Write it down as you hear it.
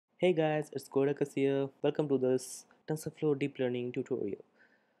Hey guys, it's Gorakas here. Welcome to this TensorFlow deep learning tutorial.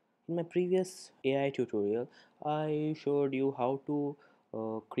 In my previous AI tutorial, I showed you how to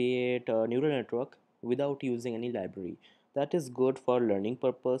create a neural network without using any library. That is good for learning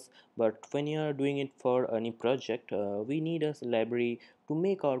purpose, but when you are doing it for any project, we need a library to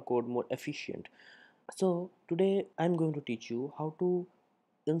make our code more efficient. So today I'm going to teach you how to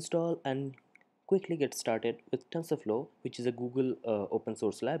install and quickly get started with TensorFlow, which is a Google open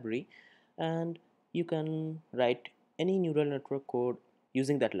source library, and you can write any neural network code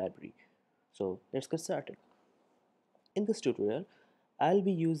using that library. So let's get started. In this tutorial, I'll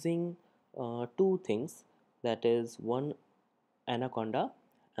be using two things, that is one Anaconda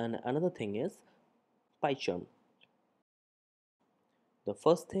and another thing is PyCharm. The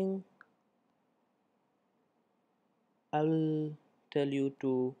first thing I will tell you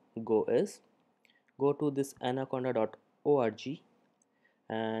to go is go to this anaconda.org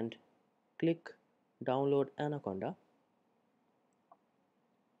and click download Anaconda.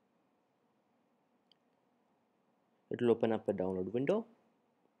 It will open up a download window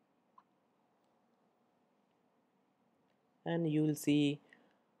and you will see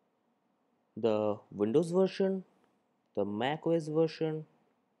the Windows version, the Mac OS version,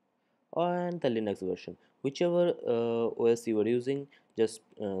 and the Linux version. Whichever OS you are using, just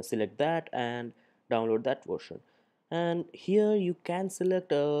select that and download that version. And here you can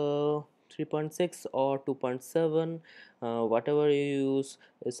select 3.6 or 2.7, whatever you use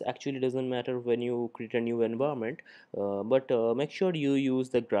is actually doesn't matter when you create a new environment, but make sure you use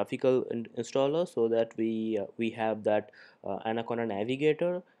the graphical installer so that we have that Anaconda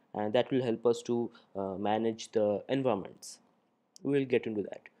Navigator, and that will help us to manage the environments. We will get into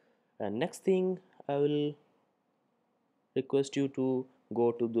that. And next thing, I will request you to go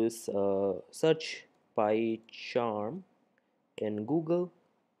to this search PyCharm in Google,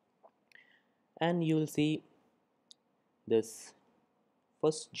 and you will see this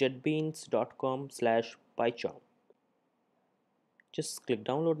first jetbeans.com/PyCharm. Just click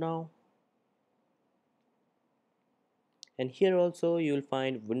download now, and here also you will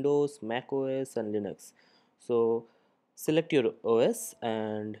find Windows, Mac OS, and Linux. So select your OS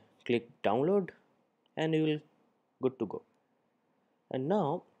and click download, and you will good to go. And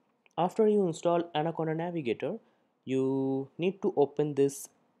now, after you install Anaconda Navigator, you need to open this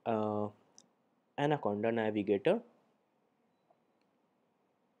uh, Anaconda Navigator.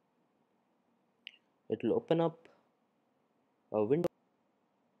 It will open up a window.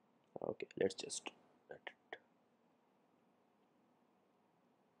 Okay, let's just let it.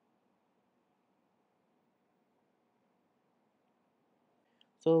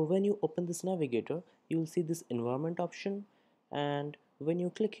 So when you open this navigator, you will see this environment option, and when you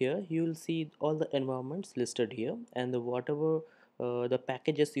click here, you will see all the environments listed here, and the whatever the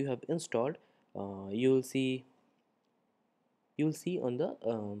packages you have installed, you will see on the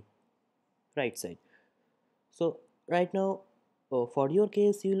right side. So right now, for your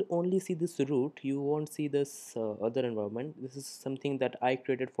case, you'll only see this root. You won't see this other environment. This is something that I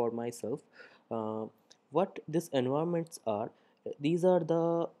created for myself. What these environments are, these are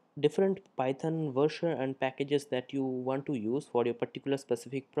the different Python version and packages that you want to use for your particular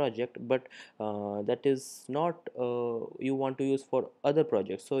specific project, but that is not you want to use for other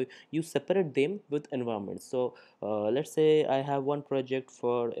projects. So you separate them with environments. So let's say I have one project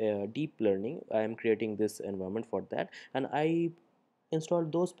for deep learning. I am creating this environment for that, and I install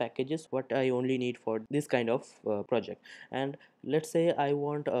those packages what I only need for this kind of project. And let's say I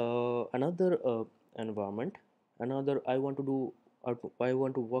want another environment, another I want to do, or I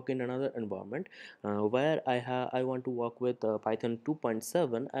want to work in another environment where I want to work with Python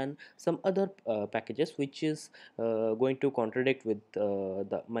 2.7 and some other packages which is going to contradict with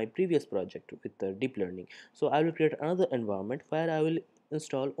my previous project with deep learning. So I will create another environment where I will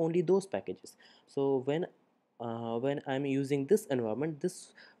install only those packages. So when I'm using this environment,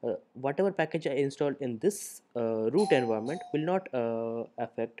 this whatever package I installed in this root environment will not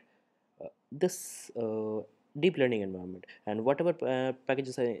affect this deep learning environment, and whatever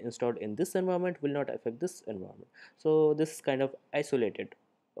packages I installed in this environment will not affect this environment. So this is kind of isolated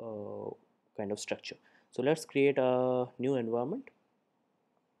uh, kind of structure. So let's create a new environment,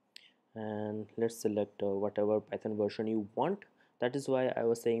 and let's select whatever Python version you want. That is why I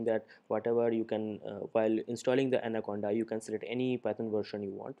was saying that whatever you can while installing the Anaconda, you can select any Python version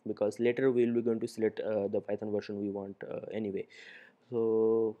you want, because later we'll be going to select the Python version we want anyway.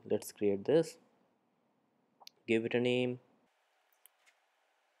 So let's create this, give it a name,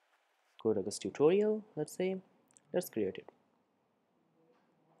 go to this tutorial, let's say, let's create it.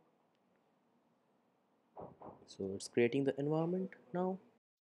 So it's creating the environment now.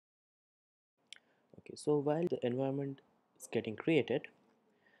 Okay, so while the environment is getting created,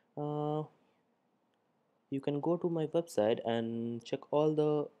 uh, you can go to my website and check all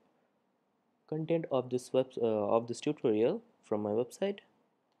the content of this tutorial from my website.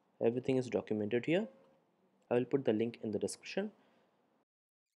 Everything is documented here. I will put the link in the description.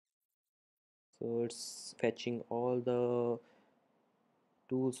 So it's fetching all the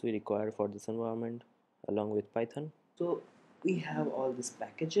tools we require for this environment along with Python. So we have all these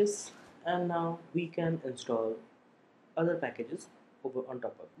packages, and now we can install other packages over on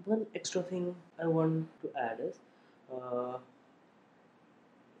top of it. One extra thing I want to add is, uh,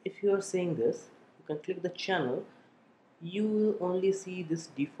 if you are seeing this, you can click the channel. You will only see this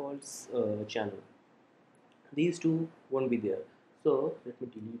defaults channel. These two won't be there. So let me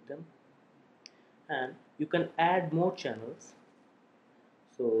delete them, and you can add more channels.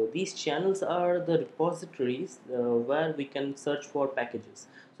 So these channels are the repositories where we can search for packages.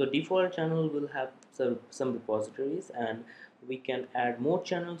 So default channel will have some repositories, and we can add more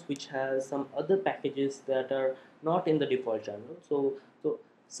channels which has some other packages that are not in the default channel. So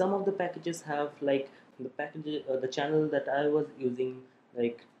some of the packages have like the channel that I was using,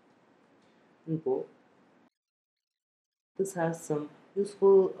 like info. This has some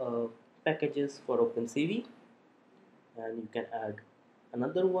useful packages for OpenCV, and you can add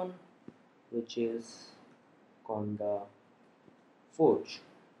another one which is Anaconda Forge.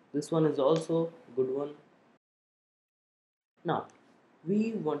 This one is also a good one. Now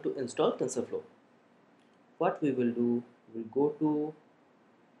we want to install TensorFlow. What we will do, we'll go to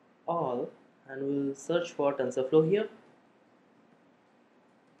all and we'll search for TensorFlow here,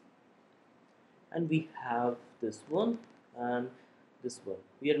 and we have this one and this one.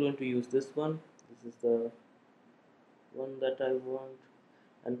 We are going to use this one. This is the one that I want.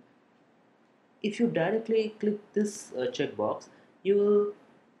 And if you directly click this checkbox, you will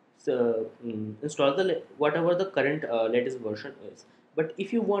install the whatever the current latest version is. But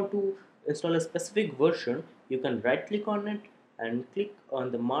if you want to install a specific version, you can right click on it and click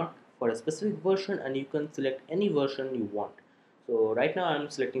on the mark for a specific version, and you can select any version you want. So right now I'm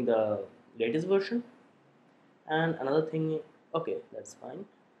selecting the latest version. And another thing, okay, that's fine,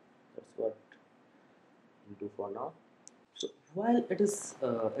 that's what we'll do for now. So while it is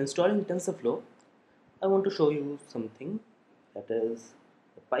installing TensorFlow, I want to show you something, that is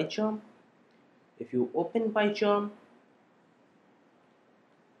the PyCharm. If you open PyCharm,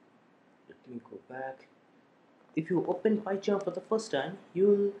 let me go back. If you open PyCharm for the first time,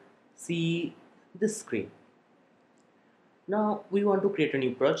 you'll see this screen. Now we want to create a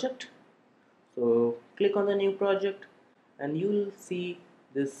new project. So click on the new project, and you'll see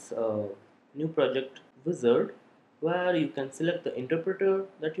this new project wizard where you can select the interpreter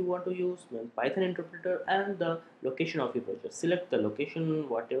that you want to use, Python interpreter, and the location of your project. Select the location,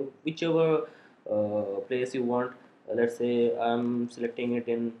 whatever, whichever place you want. Let's say I'm selecting it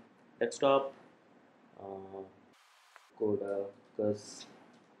in desktop. Coda, because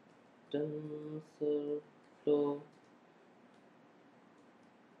TensorFlow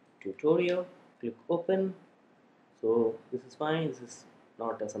tutorial. Click open. So this is fine. This is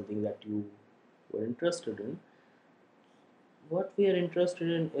not something that you were interested in. What we are interested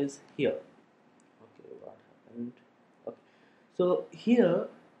in is here. Okay, what happened? Okay, so here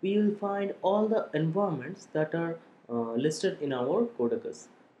we will find all the environments that are listed in our codecus.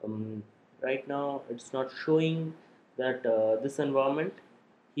 Right now it's not showing that this environment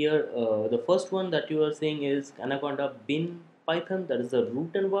here. The first one that you are seeing is Anaconda bin Python, that is the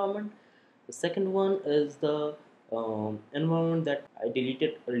root environment. The second one is the environment that I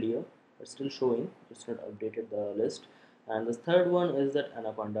deleted earlier, but still showing, just not updated the list. And the third one is that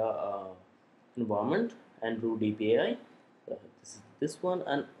Anaconda environment and root API. This is this one,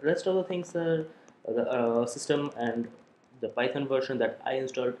 and rest of the things are the system and the Python version that I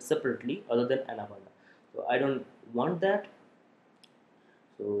installed separately other than Anaconda. So I don't want that.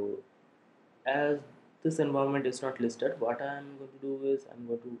 So as this environment is not listed, what I am going to do is I'm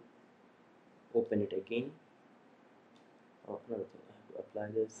going to open it again. Oh, another thing, I have to apply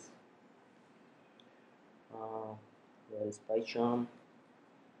this. Where is PyCharm?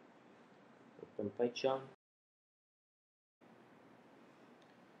 Open PyCharm.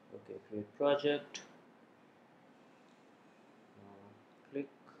 Okay, create project. Click.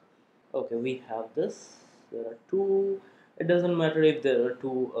 Okay, we have this. There are two. It doesn't matter if there are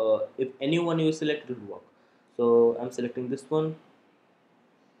two. If any one you select, it will work. So I'm selecting this one.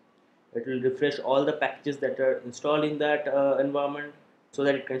 It will refresh all the packages that are installed in that environment, so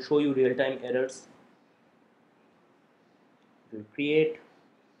that it can show you real-time errors. It will create,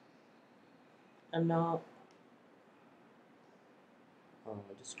 and now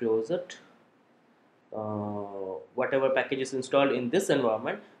just close it. whatever package is installed in this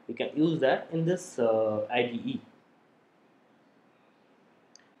environment, we can use that in this IDE.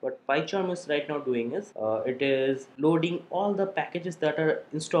 What PyCharm is right now doing is it is loading all the packages that are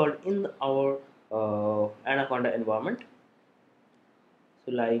installed in our Anaconda environment.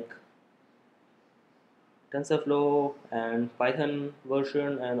 So like TensorFlow and Python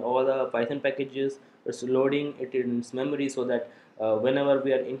version and all the Python packages, it's loading it in its memory so that whenever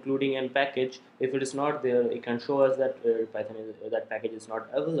we are including a package, if it is not there, it can show us that that package is not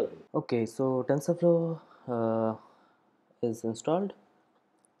available. Okay, so TensorFlow is installed.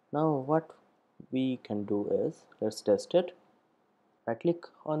 Now what we can do is, let's test it. Right click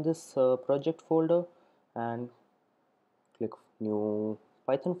on this project folder and click new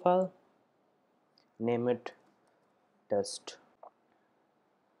Python file, name it test.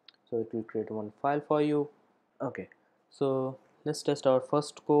 So it will create one file for you. Okay, so let's test our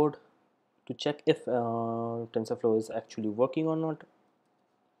first code to check if TensorFlow is actually working or not.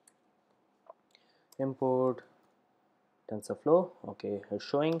 Import TensorFlow. Okay, it's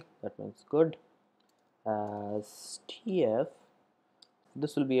showing, that means good. As TF,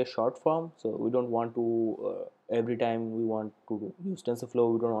 this will be a short form, so we don't want to every time we want to use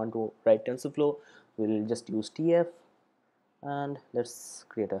TensorFlow, we don't want to write TensorFlow, we'll just use TF. And let's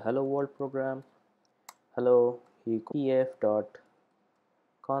create a hello world program. Hello tf dot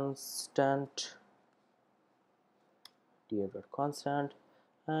constant tf.constant,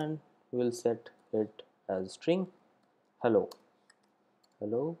 and we'll set it as string hello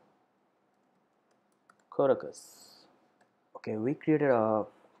Chorus. Okay, we created a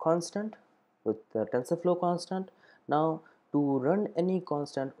constant with the TensorFlow constant. Now to run any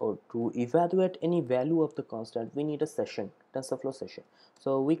constant or to evaluate any value of the constant, we need a session, TensorFlow session.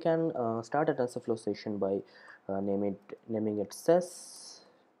 So we can start a TensorFlow session by naming it ses,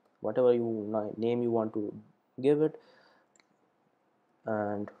 whatever name you want to give it,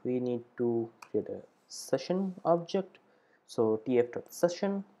 and we need to create a session object. So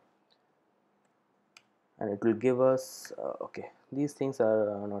tf.session, and it will give us okay, these things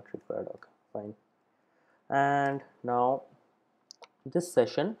are not required. Okay, fine. And now this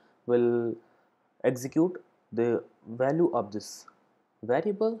session will execute the value of this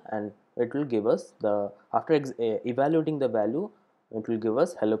variable, and it will give us the, after evaluating the value, it will give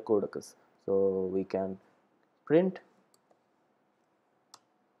us hello Codicus. So we can print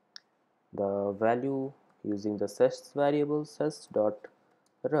the value using the ses variable ses dot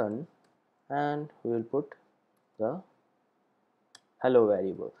run, and we will put the hello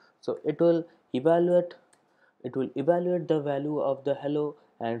variable. So it will evaluate the value of the hello,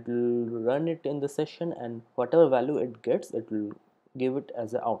 and it will run it in the session, and whatever value it gets, it will give it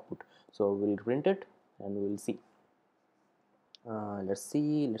as an output. So we'll print it and we'll see. Let's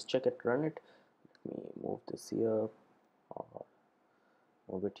see, let's check it, run it. Let me move this here or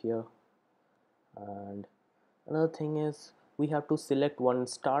move it here. And another thing is, we have to select one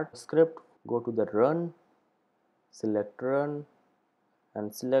start script, go to the run, select run,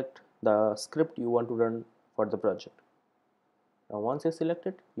 and select the script you want to run for the project. Now once you select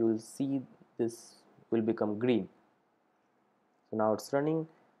it, you will see this will become green. So now it's running.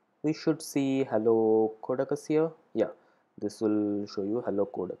 We should see hello Codicus here. Yeah, this will show you hello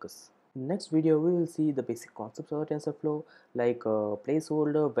Codicus. In next video, we will see the basic concepts of TensorFlow, like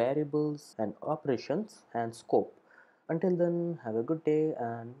placeholder, variables, and operations, and scope. Until then, have a good day,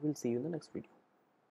 and we'll see you in the next video.